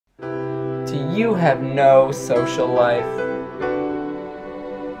Do you have no social life?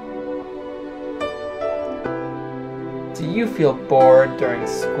 Do you feel bored during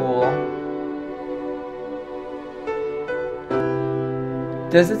school?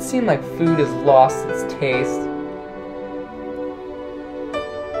 Does it seem like food has lost its taste?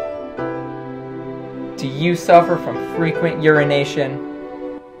 Do you suffer from frequent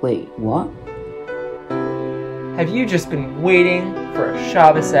urination? Wait, what? Have you just been waiting for a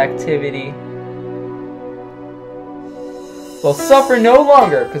Shabbos activity? Well, suffer no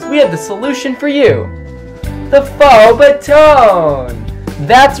longer, because we have the solution for you. The Fauxbaton!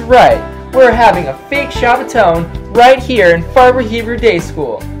 That's right, we're having a fake Shabbaton right here in Farber Hebrew Day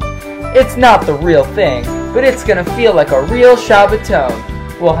School. It's not the real thing, but it's gonna feel like a real Shabbaton.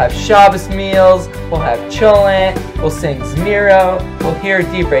 We'll have Shabbos meals, we'll have cholent, we'll sing Zmiro, we'll hear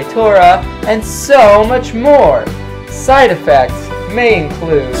Divrei Torah, and so much more. Side effects may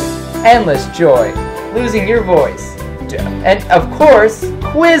include endless joy, losing your voice, and of course,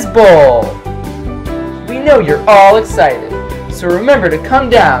 Quiz Bowl! We know you're all excited, so remember to come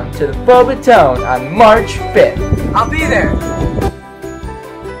down to the Fauxbaton on March 5th. I'll be there.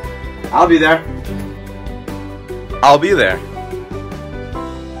 I'll be there. I'll be there.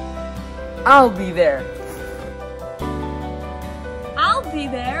 I'll be there. I'll be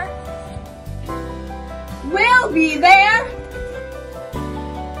there. We'll be there.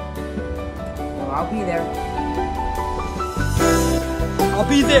 Well, I'll be there. I'll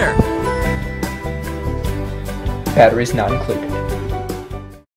be there. Batteries not included.